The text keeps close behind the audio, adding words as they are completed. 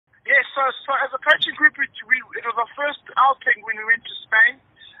so as a coaching group, it was our first outing when we went to Spain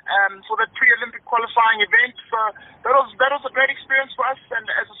for the pre-Olympic qualifying event. So that was a great experience for us, and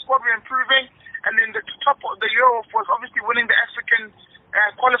as a squad we're improving. And then the top of the year off was obviously winning the African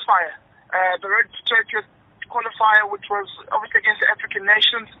qualifier, the Road to Tokyo qualifier, which was obviously against the African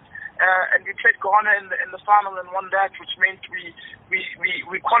nations. And we played Ghana in the final and won that, which meant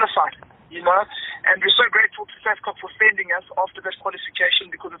we qualified, you know. And we're so grateful to SAFCOC for sending us after that qualification,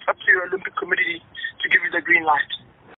 because it's up to your Olympic committee to give you the green light.